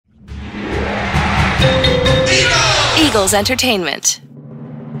Eagles Entertainment.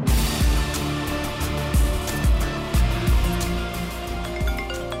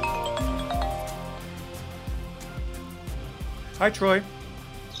 Hi, Troy.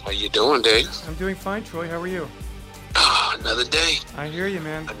 How you doing, Dave? I'm doing fine, Troy. How are you? Another day. I hear you,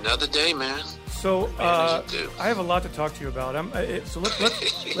 man. Another day, man. So, I have a lot to talk to you about. So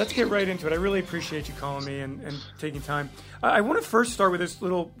let's get right into it. I really appreciate you calling me and taking time. I want to first start with this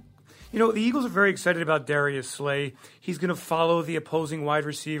little. You know, the Eagles are very excited about Darius Slay. He's going to follow the opposing wide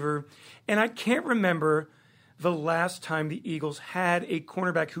receiver, and I can't remember the last time the Eagles had a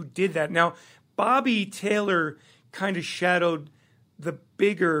cornerback who did that. Now, Bobby Taylor kind of shadowed the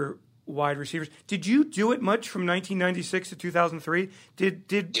bigger wide receivers. Did you do it much from 1996 to 2003?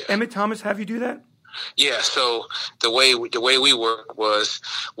 Did Emmett Thomas have you do that? Yeah. So the way we work was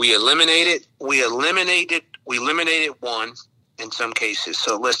we eliminated one in some cases.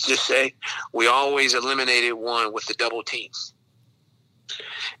 So let's just say we always eliminated one with the double team,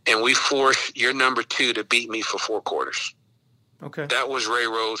 and we forced your number two to beat me for 4 quarters. Okay. That was Ray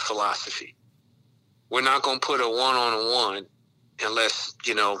Rhodes' philosophy. We're not going to put a one-on-one unless,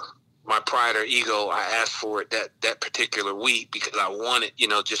 my pride or ego, I asked for it that particular week because I wanted,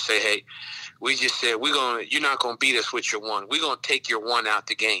 just say, hey, we just said, you're not going to beat us with your one. We're going to take your one out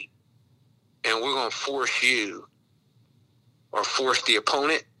the game. And we're going to force you or force the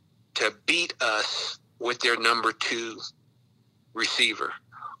opponent to beat us with their number 2 receiver,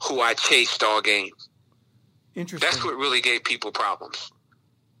 who I chased all game. Interesting. That's what really gave people problems.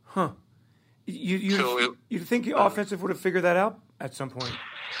 Huh. You think the offensive would have figured that out at some point?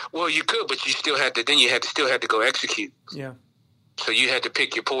 Well, you could, but you still had to. Then you still had to go execute. Yeah. So you had to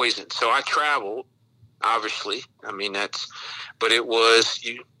pick your poison. So I traveled, obviously. But it was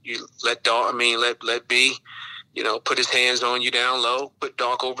you let Doc. Let B, put his hands on you down low, put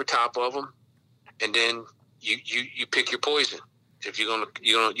Doc over top of him, and then you pick your poison. If you're gonna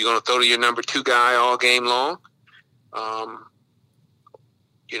throw to your number 2 guy all game long,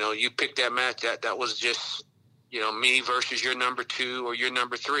 you pick that match. That was just, me versus your number 2 or your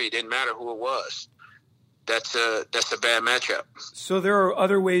number 3. It didn't matter who it was. That's a bad matchup. So there are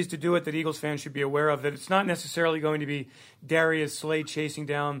other ways to do it that Eagles fans should be aware of, that it's not necessarily going to be Darius Slay chasing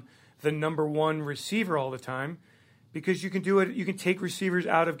down the number 1 receiver all the time, because you can do it. You can take receivers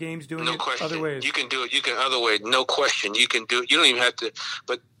out of games doing it other ways. You can do it. You can other way. No question. You can do it. You don't even have to.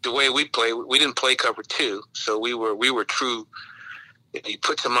 But the way we play, we didn't play cover 2, so we were true. You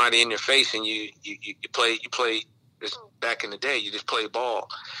put somebody in your face and you play. This back in the day, you just play ball.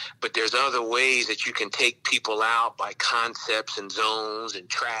 But there's other ways that you can take people out by concepts and zones and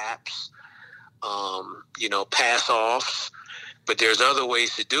traps, pass offs. But there's other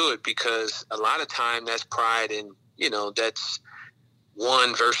ways to do it, because a lot of time that's pride in, that's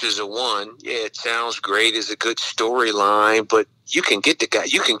 1 versus a 1. Yeah, it sounds great as a good storyline, but you can get the guy.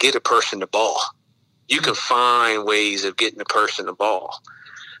 You can get a person the ball. You can find ways of getting a person the ball.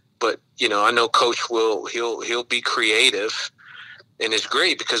 But, I know Coach he'll be creative, and it's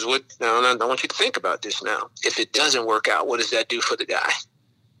great because I want you to think about this now. If it doesn't work out, what does that do for the guy?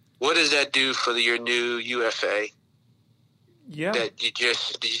 What does that do for your new UFA? Yeah. That you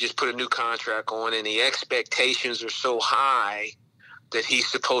just put a new contract on, and the expectations are so high that he's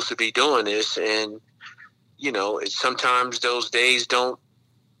supposed to be doing this. And, sometimes those days don't,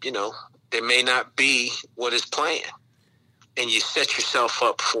 they may not be what is planned. And you set yourself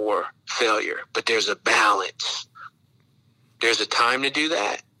up for failure. But there's a balance. There's a time to do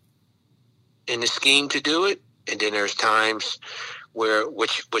that in the scheme to do it. And then there's times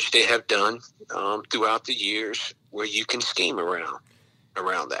which they have done throughout the years, where you can scheme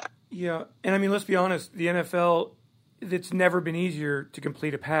around that. Yeah. And let's be honest, the NFL, it's never been easier to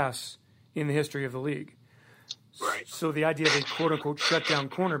complete a pass in the history of the league. Right. So the idea of a quote-unquote shutdown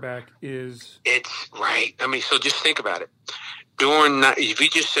cornerback is... It's right. So just think about it. If you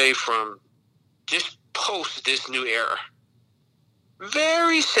just say just post this new era,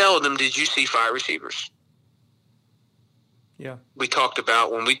 very seldom did you see 5 receivers. Yeah. We talked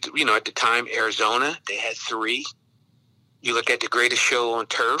about when at the time, Arizona, they had 3. You look at the greatest show on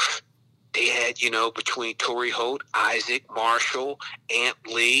turf, they had, between Torrey Holt, Isaac, Marshall, Ant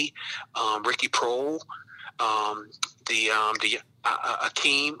Lee, Ricky Prohl,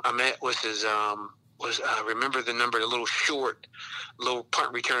 Akeem Ahmed remember the number, the little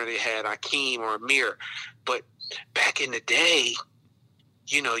punt returner they had, Akeem or Amir. But back in the day,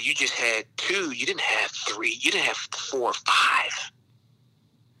 you just had 2. You didn't have 3. You didn't have 4 or 5.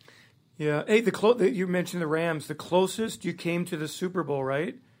 Yeah. Hey, you mentioned the Rams. The closest you came to the Super Bowl,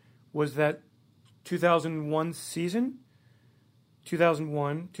 right, was that 2001 season?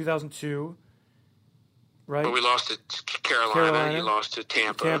 2001, 2002. right? But we lost to Carolina. You lost to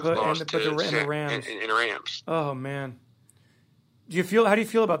Tampa. And the Rams. And the Rams. Oh man. How do you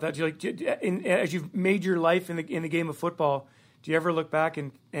feel about that? Do you as you've made your life in the game of football, do you ever look back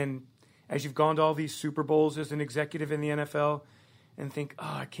and as you've gone to all these Super Bowls as an executive in the NFL and think,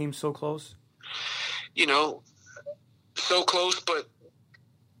 oh, I came so close? So close, but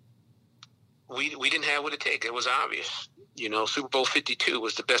we didn't have what it takes. It was obvious. Super Bowl 52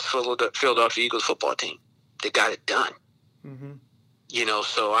 was the best Philadelphia Eagles football team. They got it done. Mm-hmm.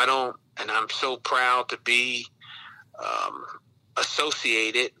 So I'm so proud to be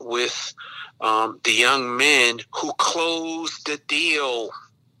associated with the young men who closed the deal.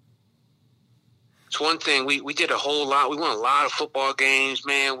 It's one thing. We did a whole lot. We won a lot of football games,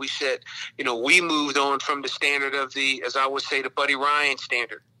 man. We said, we moved on from the standard of as I would say, the Buddy Ryan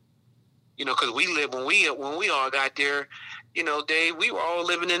standard. Because we lived when we all got there, Dave, we were all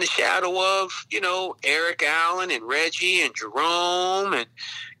living in the shadow of, Eric Allen and Reggie and Jerome and,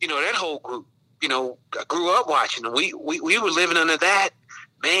 that whole group. I grew up watching them. We were living under that.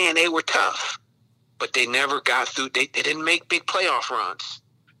 Man, they were tough, but they never got through. They didn't make big playoff runs.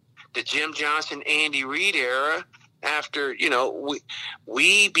 The Jim Johnson, Andy Reid era, after,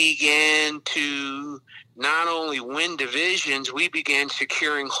 we began to not only win divisions, we began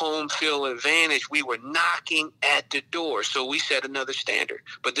securing home field advantage. We were knocking at the door. So we set another standard.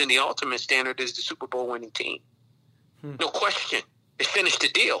 But then the ultimate standard is the Super Bowl winning team. No question. They finished the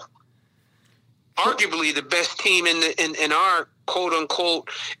deal. Arguably the best team in our quote unquote,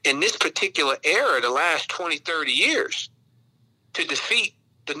 in this particular era, the last 20, 30 years, to defeat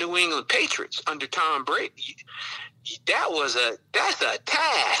the New England Patriots under Tom Brady. That's a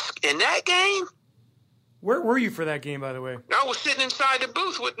task. In that game, where were you for that game, by the way? I was sitting inside the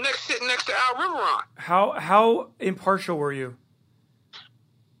booth sitting next to Al Riveron. How impartial were you?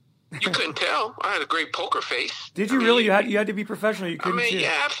 You couldn't tell. I had a great poker face. Did you really? You had to be professional. You couldn't cheer.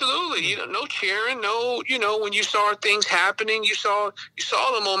 Yeah, absolutely. No cheering. No, when you saw things happening, you saw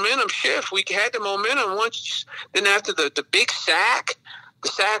the momentum shift. We had the momentum once. Then after the big sack. The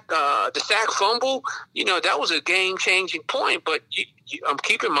sack fumble, that was a game-changing point. But I'm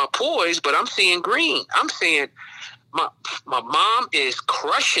keeping my poise, but I'm seeing green. I'm seeing my mom is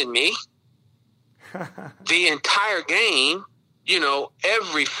crushing me the entire game.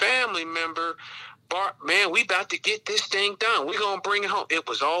 Every family member, man, we about to get this thing done. We're going to bring it home. It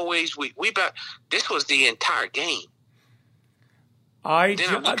was always this was the entire game. I'm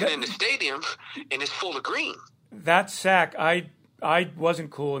looking in the stadium, and it's full of green. That sack, I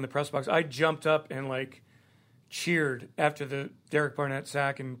wasn't cool in the press box. I jumped up and cheered after the Derek Barnett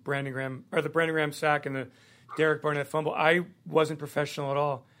sack and Brandon Graham sack and the Derek Barnett fumble. I wasn't professional at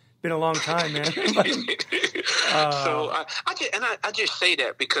all. Been a long time, man. So I just say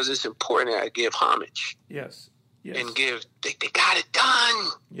that because it's important that I give homage. Yes. And they got it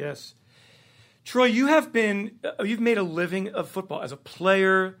done. Yes. Troy, you've made a living of football as a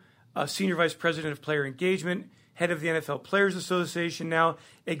player, senior vice president of player engagement, head of the NFL Players Association, now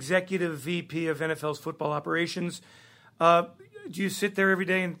executive VP of NFL's football operations. Do you sit there every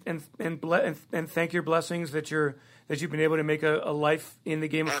day and thank your blessings that you've been able to make a life in the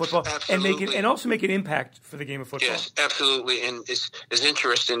game of football and also make an impact for the game of football? Yes, absolutely. And it's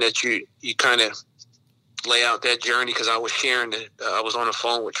interesting that you kind of lay out that journey, because I was sharing that I was on the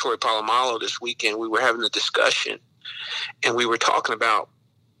phone with Troy Polamalu this weekend. We were having a discussion, and we were talking about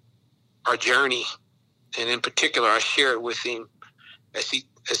our journey. And in particular, I shared with him as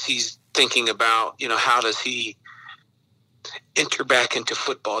he's thinking about, how does he enter back into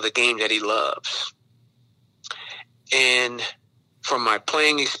football, the game that he loves. And from my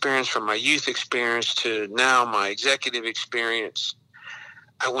playing experience, from my youth experience to now my executive experience,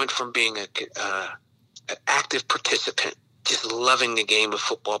 I went from being an active participant, just loving the game of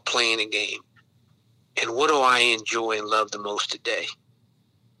football, playing the game. And what do I enjoy and love the most today?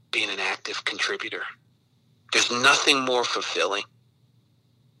 Being an active contributor. There's nothing more fulfilling.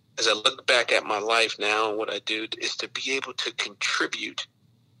 As I look back at my life now and what I do, is to be able to contribute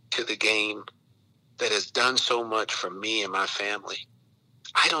to the game that has done so much for me and my family.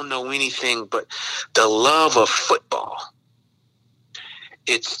 I don't know anything but the love of football.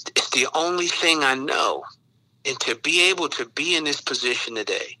 It's the only thing I know. And to be able to be in this position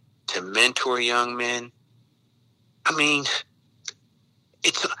today, to mentor young men, I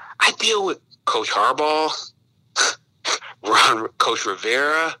deal with Coach Harbaugh, Coach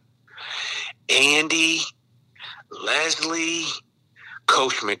Rivera, Andy, Leslie,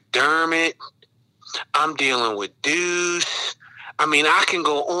 Coach McDermott. I'm dealing with Deuce. I can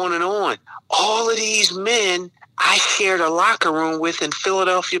go on and on. All of these men I shared a locker room with in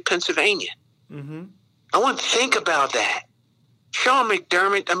Philadelphia, Pennsylvania. Mm-hmm. I want to think about that. Sean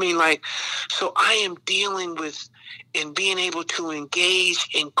McDermott, so I am dealing with and being able to engage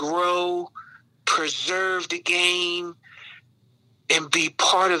and grow, preserve the game, and be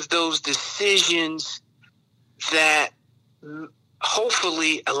part of those decisions that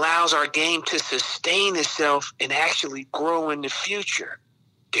hopefully allows our game to sustain itself and actually grow in the future.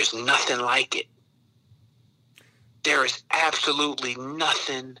 There's nothing like it. There is absolutely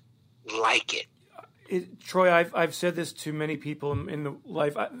nothing like it. Troy, I've said this to many people in the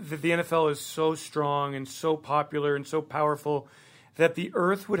life. The NFL is so strong and so popular and so powerful that the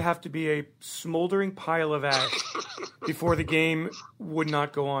earth would have to be a smoldering pile of ash before the game would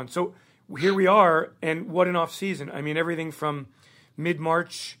not go on. So here we are, and what an off season. I mean, everything from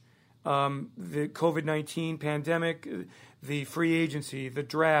mid-March, the COVID-19 pandemic, the free agency, the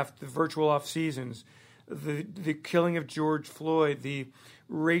draft, the virtual off seasons, the killing of George Floyd, the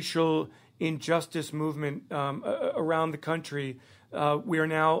racial injustice movement around the country. We are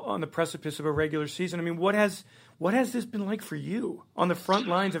now on the precipice of a regular season. I mean, what has this been like for you on the front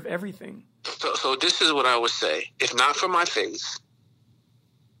lines of everything? So this is what I would say. If not for my faith,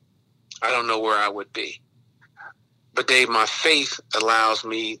 I don't know where I would be. But Dave, my faith allows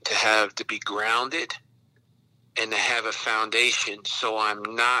me to be grounded and to have a foundation, so I'm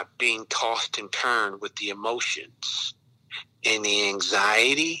not being tossed and turned with the emotions and the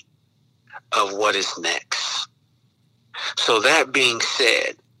anxiety of what is next. So that being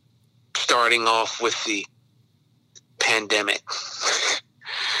said, starting off with the pandemic,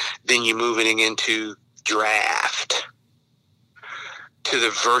 then you're moving into draft, to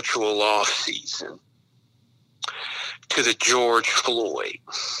the virtual off season, to the George Floyd,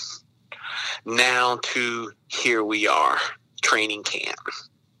 now to here we are, training camp.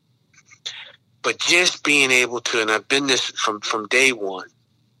 But just being able to, and I've been this from day one,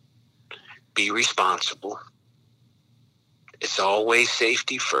 be responsible. It's always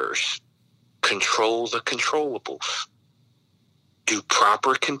safety first. Control the controllables. Do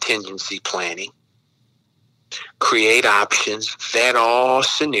proper contingency planning. Create options. Vet all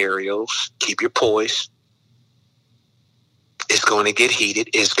scenarios. Keep your poise. It's going to get heated.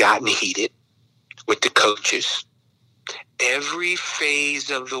 It's gotten heated with the coaches. Every phase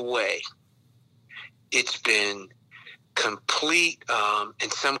of the way, it's been complete,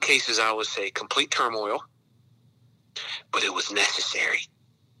 in some cases I would say complete turmoil, but it was necessary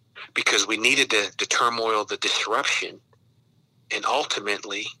because we needed the turmoil, the disruption, and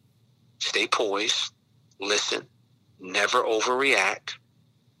ultimately stay poised, listen, never overreact,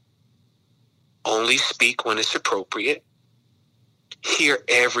 only speak when it's appropriate, hear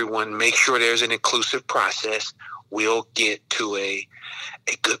everyone, make sure there's an inclusive process. We'll get to a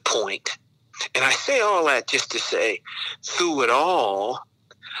good point. And I say all that just to say, through it all,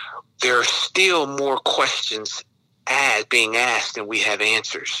 there are still more questions being asked than we have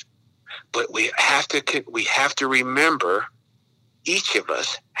answers. But we have to remember, each of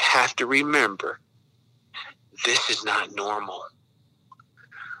us have to remember, this is not normal.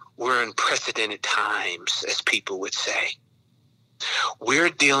 We're in unprecedented times, as people would say. We're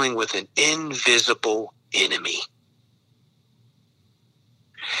dealing with an invisible enemy.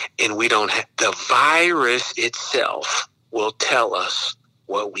 And we don't have, the virus itself will tell us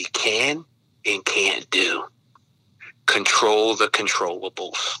what we can and can't do. Control the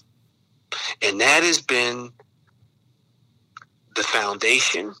controllables. And that has been the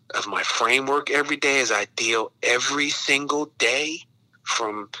foundation of my framework every day as I deal every single day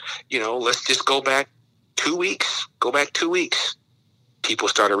from, let's just go back 2 weeks. Go back 2 weeks. People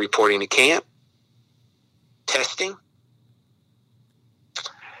started reporting to camp, testing,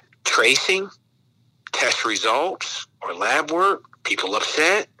 tracing, test results or lab work, people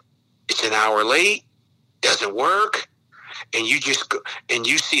upset, it's an hour late, doesn't work, and you just go, and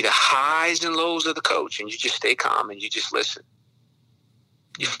you see the highs and lows of the coach, and you just stay calm and you just listen.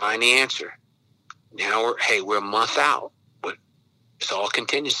 You find the answer. Now we're a month out, but it's all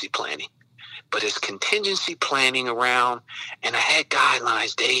contingency planning. But it's contingency planning around, and I had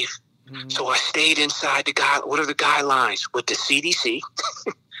guidelines, Dave. Mm-hmm. So I stayed inside what are the guidelines? With the CDC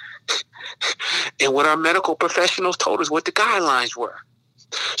and what our medical professionals told us what the guidelines were.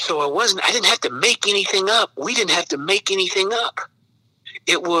 So I didn't have to make anything up. We didn't have to make anything up.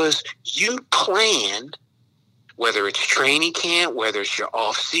 It was you planned, whether it's training camp, whether it's your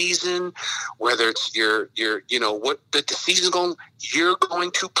off season, whether it's your what the season's going, you're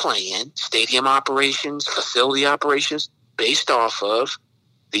going to plan stadium operations, facility operations based off of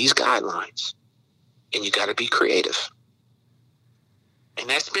these guidelines. And you got to be creative. And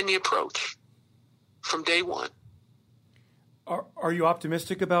that's been the approach from day one. Are you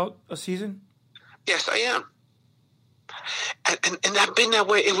optimistic about a season? Yes, I am. And I've been that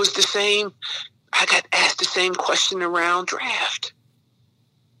way. It was the same. I got asked the same question around draft.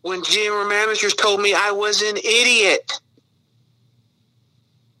 When general managers told me I was an idiot.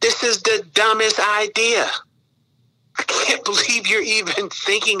 This is the dumbest idea. I can't believe you're even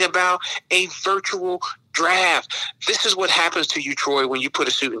thinking about a virtual draft. This is what happens to you, Troy, when you put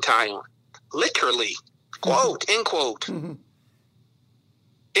a suit and tie on. Literally. Quote, end quote. Mm-hmm.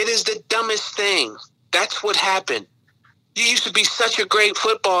 It is the dumbest thing. That's what happened. You used to be such a great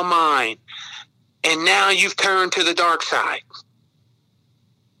football mind, and now you've turned to the dark side.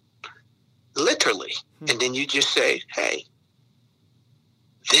 Literally. Mm-hmm. And then you just say, hey,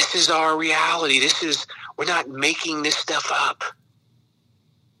 this is our reality. We're not making this stuff up.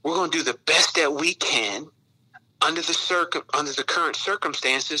 We're going to do the best that we can under the current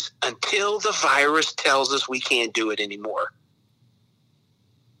circumstances until the virus tells us we can't do it anymore.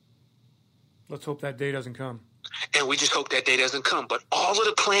 Let's hope that day doesn't come. And we just hope that day doesn't come. But all of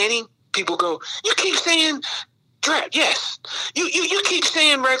the planning, people go, you keep saying draft. Yes. You keep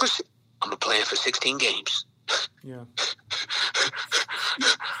saying regular. I'm going to plan for 16 games. Yeah.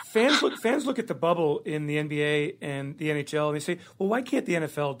 Fans look at the bubble in the NBA and the NHL and they say, well, why can't the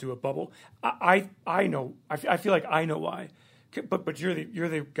NFL do a bubble? I know. I feel like I know why. But you're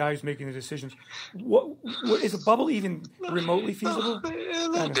the guy who's making the decisions. What is a bubble even remotely feasible? A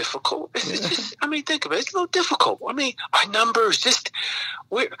little difficult. It's just, I mean, think of it. It's a little difficult. I mean, our numbers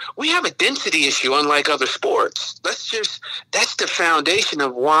we have a density issue, unlike other sports. That's the foundation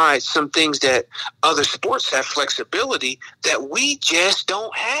of why some things that other sports have flexibility that we just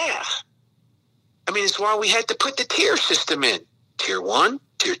don't have. I mean, it's why we had to put the tier system in. Tier 1,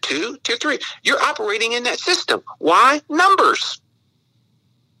 Tier 2, Tier 3. You're operating in that system. Why? Numbers.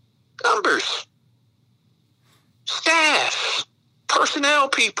 Staff. Personnel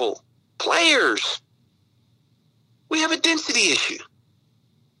people. Players. We have a density issue.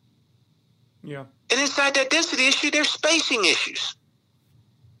 Yeah. And inside that density issue, there's spacing issues.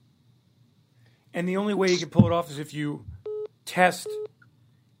 And the only way you can pull it off is if you test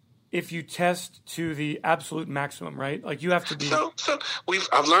to the absolute maximum, right? Like you have to be. So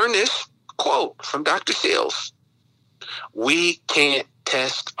I've learned this quote from Dr. Seals. We can't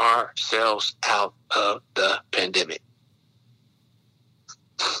test ourselves out of the pandemic.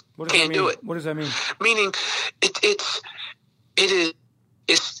 Can't do it. What does that mean? Meaning, it's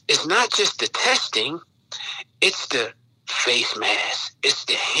not just the testing; it's the face mask, it's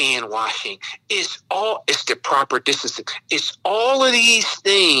the hand washing, it's the proper distancing. It's all of these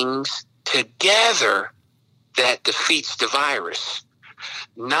things together that defeats the virus.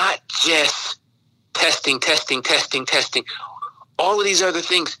 Not just testing. All of these other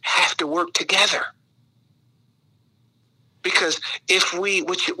things have to work together. Because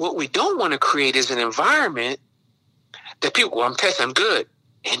what we don't want to create is an environment that people, well, I'm testing, I'm good.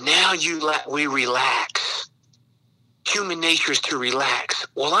 And now we relax. Human nature is to relax.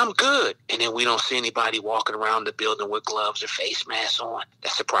 Well, I'm good. And then we don't see anybody walking around the building with gloves or face masks on.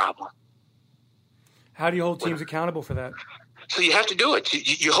 That's the problem. How do you hold teams accountable for that? So you have to do it.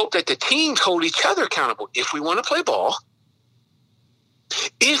 You hope that the teams hold each other accountable. If we want to play ball,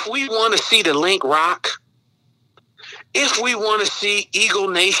 if we want to see the link rock, if we want to see Eagle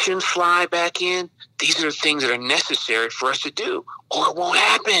Nation fly back in, these are the things that are necessary for us to do, or it won't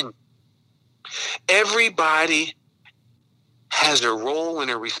happen. Everybody has a role and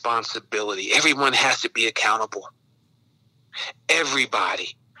a responsibility. Everyone has to be accountable.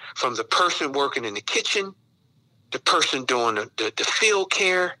 Everybody, from the person working in the kitchen, the person doing the field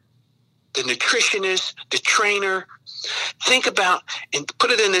care, the nutritionist, the trainer. Think about and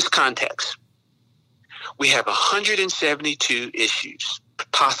put it in this context. We have 172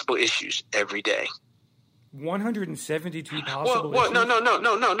 possible issues every day. 172 possible issues?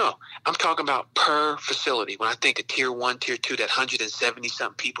 No. I'm talking about per facility. When I think of Tier 1, Tier 2, that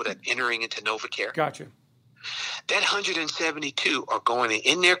 170-something people that are entering into NovaCare. Gotcha. That 172 are going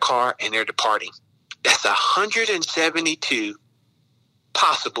in their car and they're departing. That's 172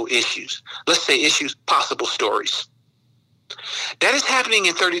 possible issues. Let's say issues, possible stories. That is happening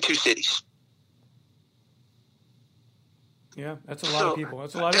in 32 cities. Yeah, that's a lot of people.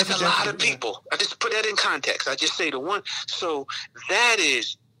 That's a lot of people. I just put that in context. I just say the one. So that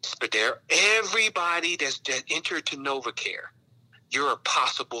is, but there, everybody that entered to NovaCare, you're a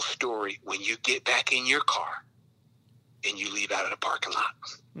possible story when you get back in your car and you leave out of the parking lot.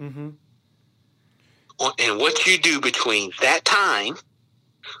 Mm-hmm. And what you do between that time,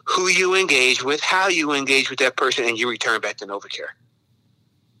 who you engage with, how you engage with that person, and you return back to NovaCare.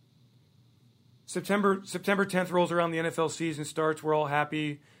 September 10th rolls around, the NFL season starts. We're all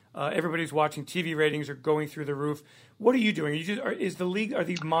happy. Everybody's watching. TV ratings are going through the roof. What are you doing? Is the league, are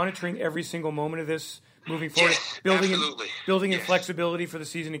they monitoring every single moment of this moving forward? Yes, building in flexibility for the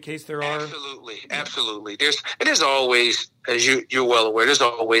season in case there are. Absolutely. There's always, as you're well aware, there's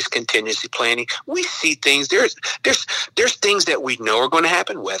always contingency planning. We see things. There's things that we know are going to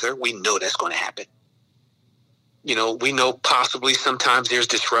happen. Weather, we know that's going to happen. We know possibly sometimes there's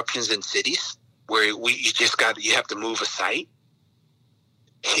disruptions in cities where you have to move a site.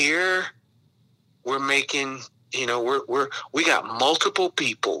 Here, we're making, we got multiple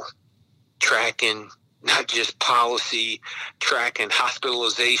people tracking not just policy, tracking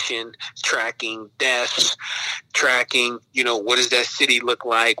hospitalization, tracking deaths, tracking, what does that city look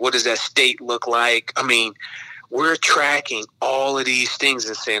like? What does that state look like? I mean, we're tracking all of these things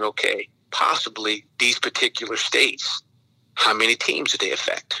and saying, okay, possibly these particular states, how many teams do they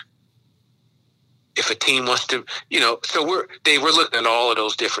affect? If a team wants to, so we're looking at all of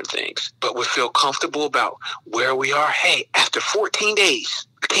those different things, but we feel comfortable about where we are. Hey, after 14 days,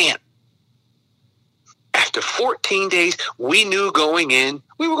 we can't. After 14 days, we knew going in,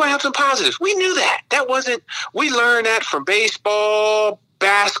 we were going to have some positives. We knew that. We learned that from baseball,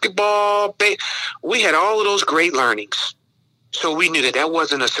 basketball. We had all of those great learnings. So we knew that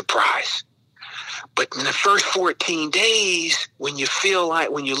wasn't a surprise. But in the first 14 days, when you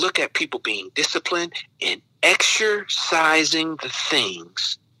look at people being disciplined and exercising the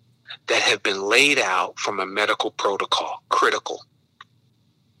things that have been laid out from a medical protocol, critical.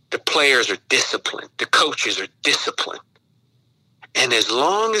 The players are disciplined. The coaches are disciplined. And as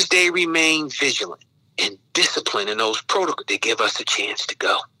long as they remain vigilant and disciplined in those protocols, they give us a chance to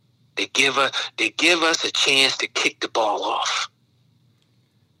go. They give us a chance to kick the ball off.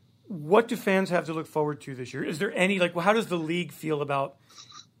 What do fans have to look forward to this year? Is there any, how does the league feel about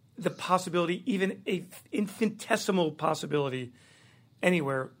the possibility, even a infinitesimal possibility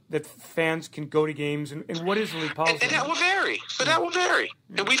anywhere that fans can go to games? And what is the league policy? And that will vary.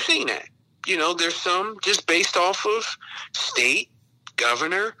 And we've seen that. There's some just based off of state,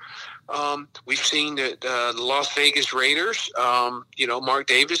 governor. We've seen that the Las Vegas Raiders, Mark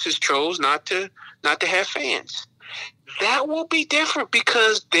Davis has chose not to have fans. That will be different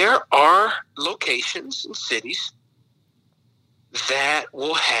because there are locations and cities that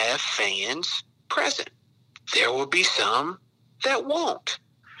will have fans present. There will be some that won't.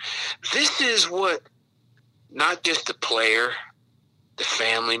 This is what not just the player, the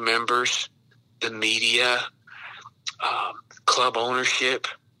family members, the media, club ownership,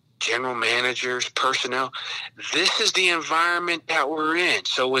 general managers, personnel. This is the environment that we're in.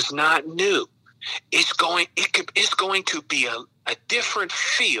 So it's not new. It's going to be a different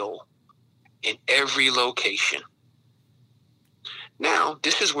feel in every location. Now,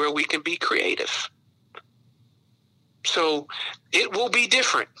 this is where we can be creative. So it will be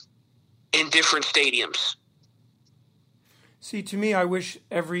different in different stadiums. See, to me, I wish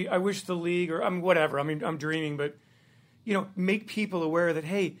the league, or whatever. I'm dreaming, but make people aware that,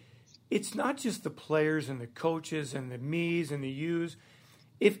 hey, it's not just the players and the coaches and the me's and the you's.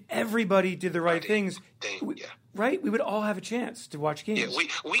 If everybody did the right things, right, we would all have a chance to watch games. Yeah,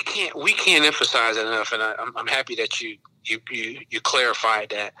 we can't emphasize it enough, and I'm happy that you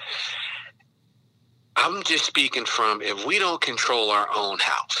clarified that. I'm just speaking from, if we don't control our own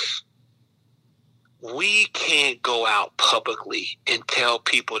house, we can't go out publicly and tell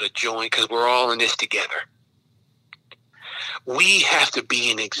people to join because we're all in this together. We have to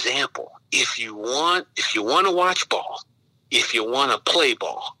be an example. If you want to watch ball, if you want to play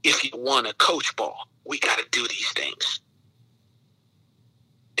ball, if you want to coach ball, we got to do these things.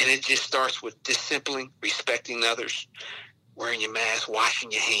 And it just starts with disciplining, respecting others, wearing your mask,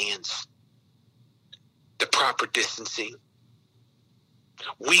 washing your hands, the proper distancing.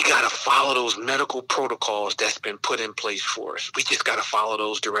 We got to follow those medical protocols that's been put in place for us. We just got to follow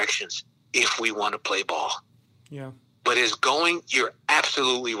those directions if we want to play ball. Yeah. But you're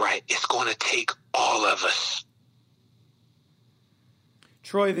absolutely right. It's going to take all of us.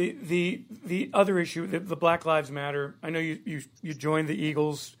 Troy, the other issue, the Black Lives Matter. I know you joined the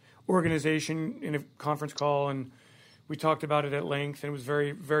Eagles organization in a conference call, and we talked about it at length, and it was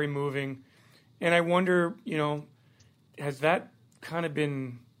very, very moving. And I wonder, has that kind of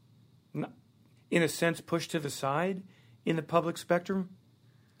been, in a sense, pushed to the side in the public spectrum?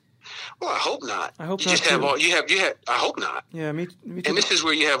 Well, I hope not. I hope you not. Just have all you have. I hope not. Yeah, me too. And this is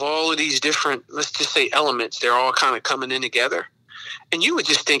where you have all of these different, let's just say, elements. They're all kind of coming in together. And you would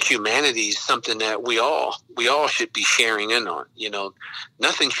just think humanity is something that we all should be sharing in on.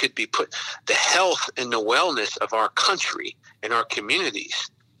 Nothing should be put. The health and the wellness of our country and our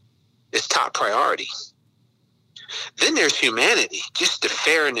communities is top priority. Then there's humanity, just the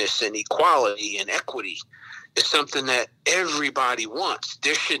fairness and equality and equity is something that everybody wants.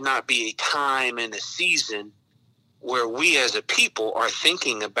 There should not be a time in a season where we as a people are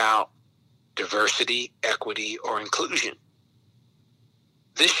thinking about diversity, equity, or inclusion.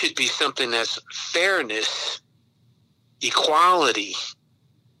 This should be something that's fairness, equality,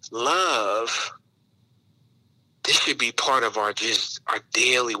 love. This should be part of our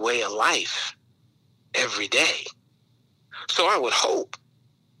daily way of life every day. So I would hope,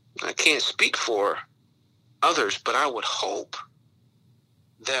 I can't speak for others, but I would hope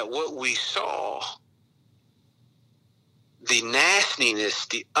that what we saw, the nastiness,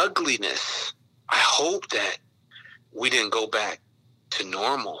 the ugliness, I hope that we didn't go back to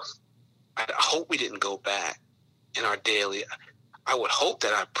normal. I hope we didn't go back in our daily. I would hope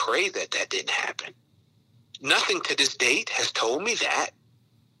that, I pray that that didn't happen. Nothing to this date has told me that.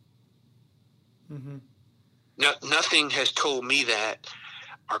 Mm-hmm. Nothing has told me that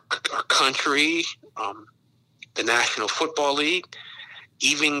our country, the National Football League,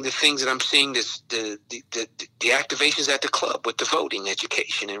 even the things that I'm seeing, the activations at the club with the voting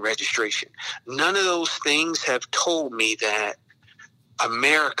education and registration, none of those things have told me that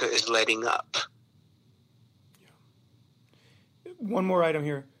America is letting up. One more item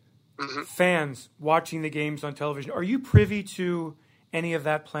here. Mm-hmm. Fans watching the games on television, are you privy to any of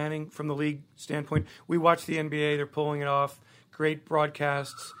that planning from the league standpoint? We watch the NBA, they're pulling it off, great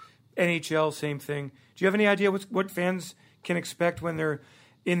broadcasts. NHL, same thing. Do you have any idea what fans can expect when they're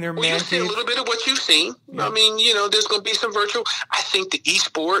in their man cave? You see a little bit of what you've seen. Yeah. I mean, there's going to be some virtual. I think the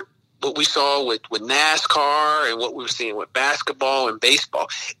e-sport, what we saw with NASCAR and what we're seeing with basketball and baseball,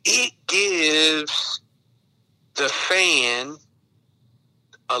 it gives the fan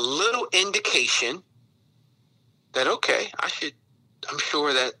a little indication that, okay, I'm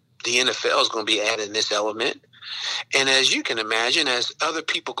sure that the NFL is going to be adding this element. And as you can imagine, as other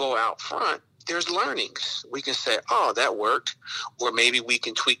people go out front, there's learnings. We can say, oh, that worked, or maybe we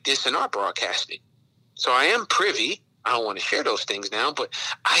can tweak this in our broadcasting. So I am privy. I don't want to share those things now, but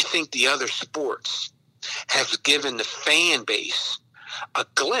I think the other sports have given the fan base a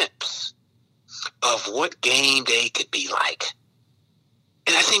glimpse of what game day could be like.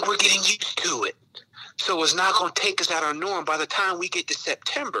 And I think we're getting used to it. So it's not going to take us out of our norm. By the time we get to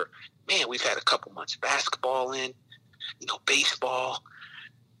September, man, we've had a couple months of basketball in, baseball.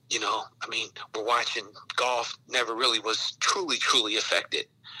 We're watching golf. Never really was truly affected.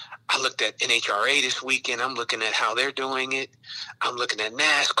 I looked at NHRA this weekend. I'm looking at how they're doing it. I'm looking at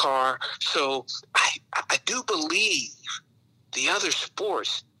NASCAR. So I do believe the other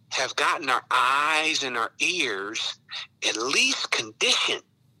sports have gotten our eyes and our ears at least conditioned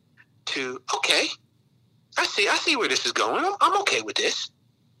to, okay, I see where this is going. I'm okay with this.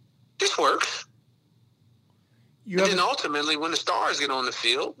 This works. And then ultimately, when the stars get on the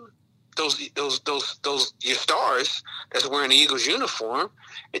field, those your stars that's wearing the Eagles uniform,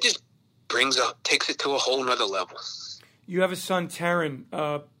 it just takes it to a whole nother level. You have a son,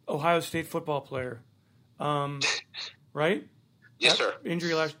 Taron, Ohio State football player, right? Yes, sir.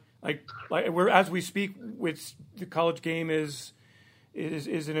 Injury last, as we speak, with the college game is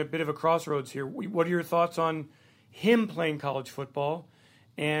in a bit of a crossroads here. What are your thoughts on him playing college football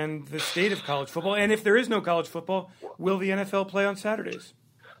and the state of college football? And if there is no college football, will the NFL play on Saturdays?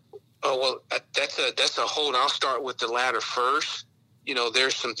 Oh, well, that's a hold. I'll start with the latter first.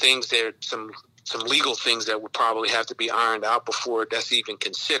 There's some things there, some legal things that would probably have to be ironed out before that's even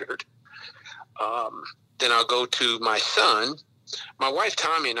considered. Then I'll go to my son. My wife,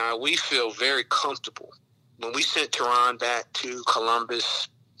 Tommy, and I, we feel very comfortable. When we sent Teron back to Columbus,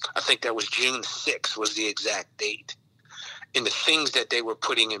 I think that was June 6th was the exact date. And the things that they were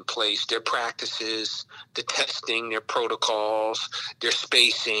putting in place, their practices, the testing, their protocols, their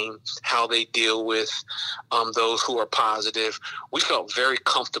spacing, how they deal with those who are positive, we felt very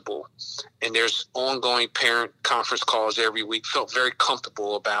comfortable. And there's ongoing parent conference calls every week. Felt very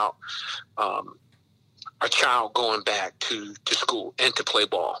comfortable about our child going back to school and to play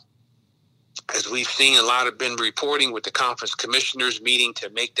ball. As we've seen, a lot have been reporting with the conference commissioners meeting to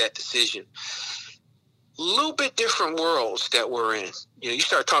make that decision. A little bit different worlds that we're in. You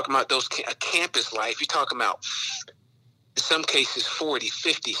start talking about a campus life. You're talking about, in some cases, 40,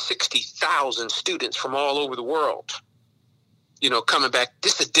 50, 60,000 students from all over the world, coming back.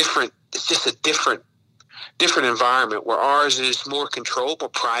 It's just a different environment where ours is more controlled or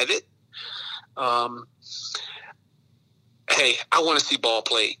private. Hey, I want to see ball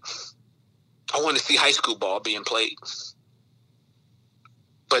played. I want to see high school ball being played.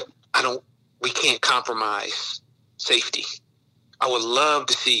 But we can't compromise safety. I would love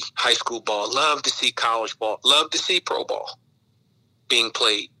to see high school ball, love to see college ball, love to see pro ball being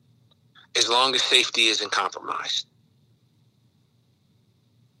played, as long as safety isn't compromised.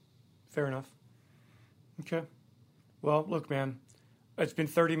 Fair enough. Okay. Well, look, man, it's been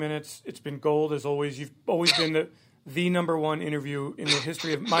 30 minutes. It's been gold, as always. You've always been the number one interview in the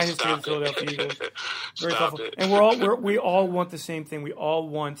history of my history of the Philadelphia Eagles. Very thoughtful. And we all want the same thing. We all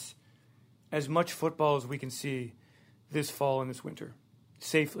want as much football as we can see this fall and this winter,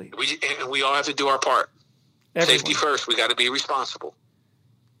 safely. We all have to do our part. Everyone. Safety first. We got to be responsible.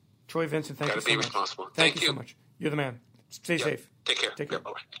 Troy Vincent, thank you so much. Got to be responsible. Thank you so much. You're the man. Stay safe. Take care. Take care.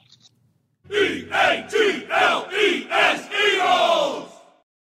 Bye-bye. EATLES Eagles!